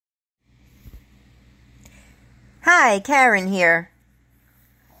Hi, Karen here.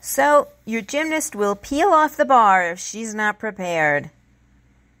 So, your gymnast will peel off the bar if she's not prepared.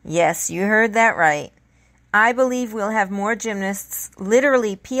 Yes, you heard that right. I believe we'll have more gymnasts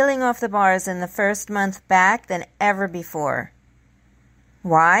literally peeling off the bars in the first month back than ever before.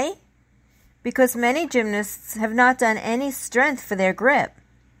 Why? Because many gymnasts have not done any strength for their grip,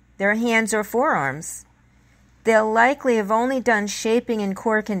 their hands or forearms. They'll likely have only done shaping and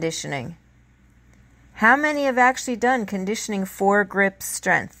core conditioning. How many have actually done conditioning for grip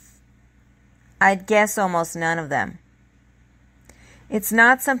strength? I'd guess almost none of them. It's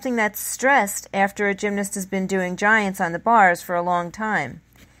not something that's stressed after a gymnast has been doing giants on the bars for a long time.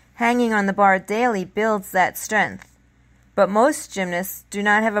 Hanging on the bar daily builds that strength. But most gymnasts do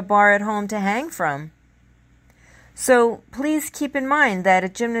not have a bar at home to hang from. So please keep in mind that a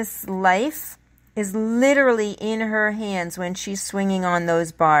gymnast's life is literally in her hands when she's swinging on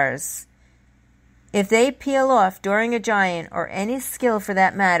those bars. If they peel off during a giant, or any skill for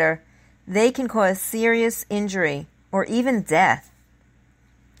that matter, they can cause serious injury or even death.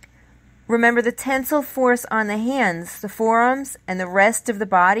 Remember, the tensile force on the hands, the forearms, and the rest of the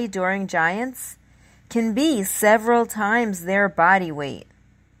body during giants can be several times their body weight.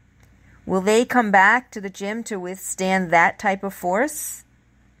 Will they come back to the gym to withstand that type of force?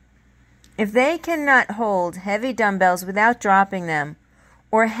 If they cannot hold heavy dumbbells without dropping them,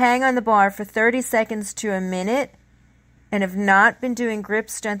 or hang on the bar for 30 seconds to a minute, and have not been doing grip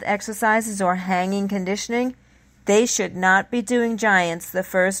strength exercises or hanging conditioning, they should not be doing giants the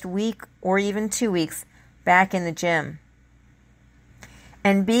first week or even 2 weeks back in the gym.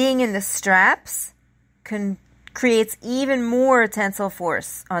 And being in the straps creates even more tensile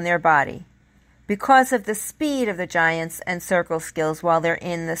force on their body because of the speed of the giants and circle skills while they're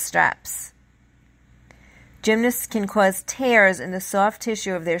in the straps. Gymnasts can cause tears in the soft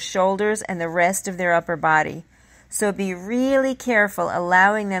tissue of their shoulders and the rest of their upper body. So be really careful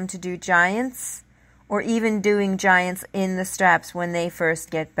allowing them to do giants or even doing giants in the straps when they first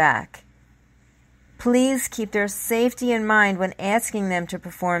get back. Please keep their safety in mind when asking them to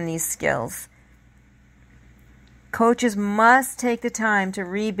perform these skills. Coaches must take the time to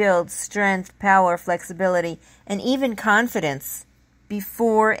rebuild strength, power, flexibility, and even confidence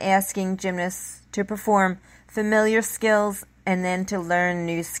before asking gymnasts to perform familiar skills and then to learn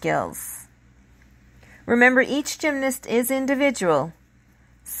new skills. Remember, each gymnast is individual.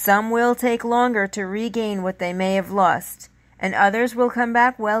 Some will take longer to regain what they may have lost, and others will come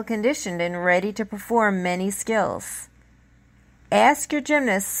back well conditioned and ready to perform many skills. Ask your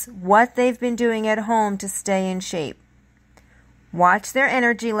gymnasts what they've been doing at home to stay in shape. Watch their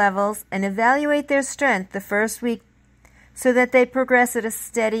energy levels and evaluate their strength the first week so that they progress at a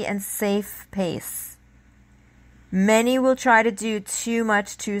steady and safe pace. Many will try to do too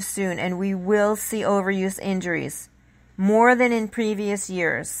much too soon, and we will see overuse injuries, more than in previous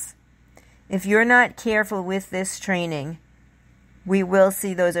years. If you're not careful with this training, we will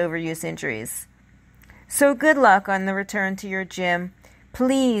see those overuse injuries. So good luck on the return to your gym.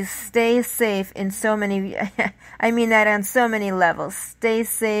 Please stay safe in so many, I mean that on so many levels. Stay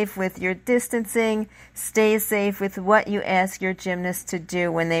safe with your distancing. Stay safe with what you ask your gymnast to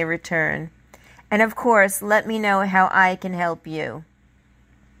do when they return. And of course, let me know how I can help you.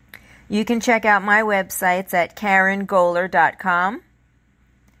 You can check out my websites at KarenGoler.com,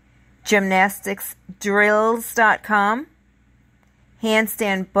 gymnasticsdrills.com,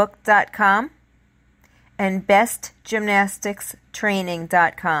 handstandbook.com, and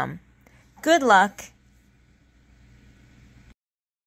bestgymnasticstraining.com. Good luck.